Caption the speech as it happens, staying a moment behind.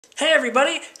Hey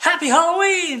everybody, happy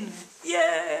Halloween!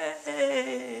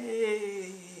 Yay!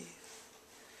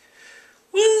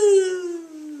 Woo!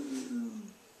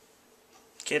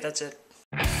 Okay, that's it.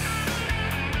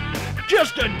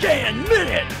 Just a Dan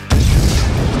minute!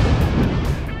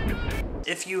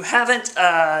 If you haven't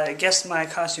guessed my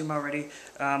costume already,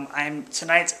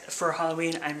 tonight for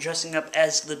Halloween I'm dressing up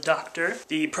as the Doctor,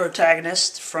 the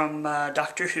protagonist from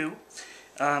Doctor Who.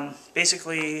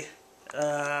 Basically,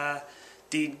 the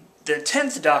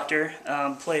 10th Doctor,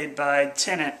 played by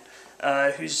Tennant,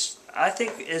 who's I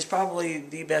think is probably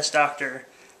the best Doctor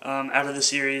out of the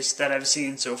series that I've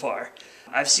seen so far.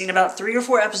 I've seen about 3 or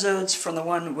 4 episodes from the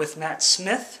one with Matt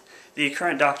Smith, the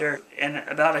current Doctor, and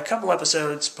about a couple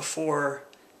episodes before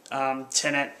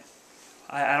Tennant.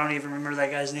 I don't even remember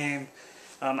that guy's name.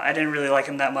 I didn't really like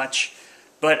him that much.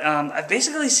 But I've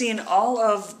basically seen all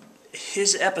of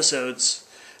his episodes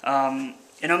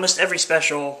in almost every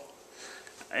special.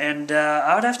 And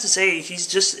I would have to say he's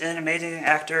just an amazing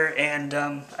actor, and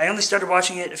I only started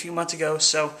watching it a few months ago,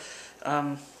 so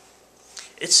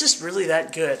it's just really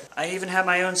that good. I even have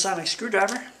my own sonic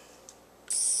screwdriver.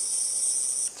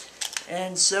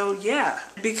 And so, yeah,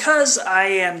 because I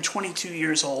am 22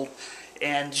 years old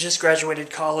and just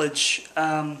graduated college,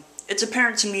 it's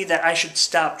apparent to me that I should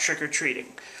stop trick-or-treating,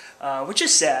 which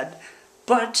is sad,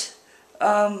 but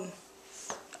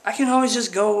I can always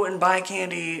just go and buy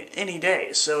candy any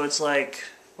day, so it's like,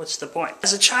 what's the point?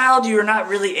 As a child, you're not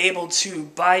really able to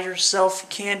buy yourself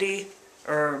candy,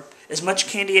 or as much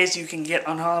candy as you can get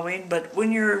on Halloween, but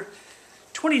when you're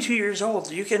 22 years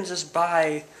old, you can just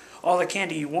buy all the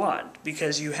candy you want,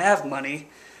 because you have money,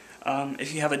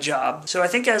 if you have a job. So I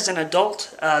think as an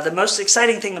adult, the most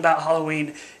exciting thing about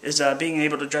Halloween is being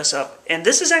able to dress up. And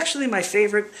this is actually my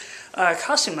favorite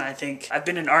costume, I think. I've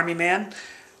been an army man,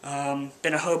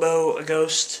 been a hobo, a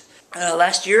ghost.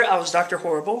 Last year I was Dr.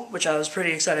 Horrible, which I was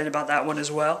pretty excited about that one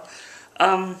as well.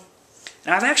 And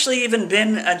I've actually even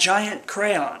been a giant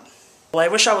crayon. Well, I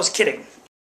wish I was kidding.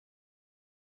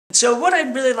 So what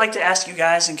I'd really like to ask you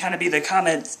guys, and kind of be the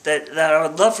comment that I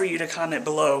would love for you to comment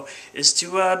below, is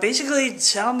to basically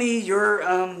tell me your,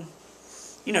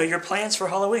 your plans for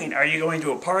Halloween. Are you going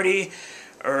to a party?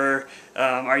 Or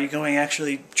are you going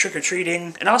actually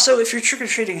trick-or-treating? And also, if you're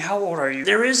trick-or-treating, how old are you?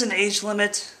 There is an age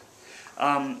limit.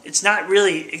 It's not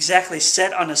really exactly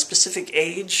set on a specific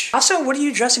age. Also, what are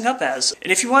you dressing up as?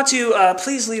 And if you want to,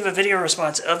 please leave a video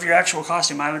response of your actual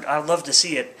costume. I'd love to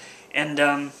see it.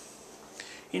 And,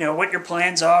 what your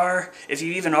plans are, if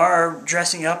you even are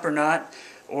dressing up or not,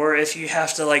 or if you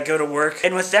have to, go to work.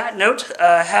 And with that note,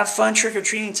 have fun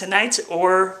trick-or-treating tonight,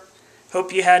 or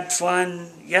hope you had fun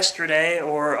yesterday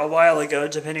or a while ago,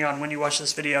 depending on when you watch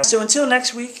this video. So until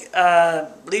next week,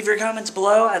 leave your comments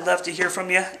below. I'd love to hear from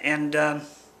you, and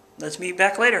let's meet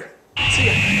back later. See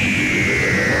ya.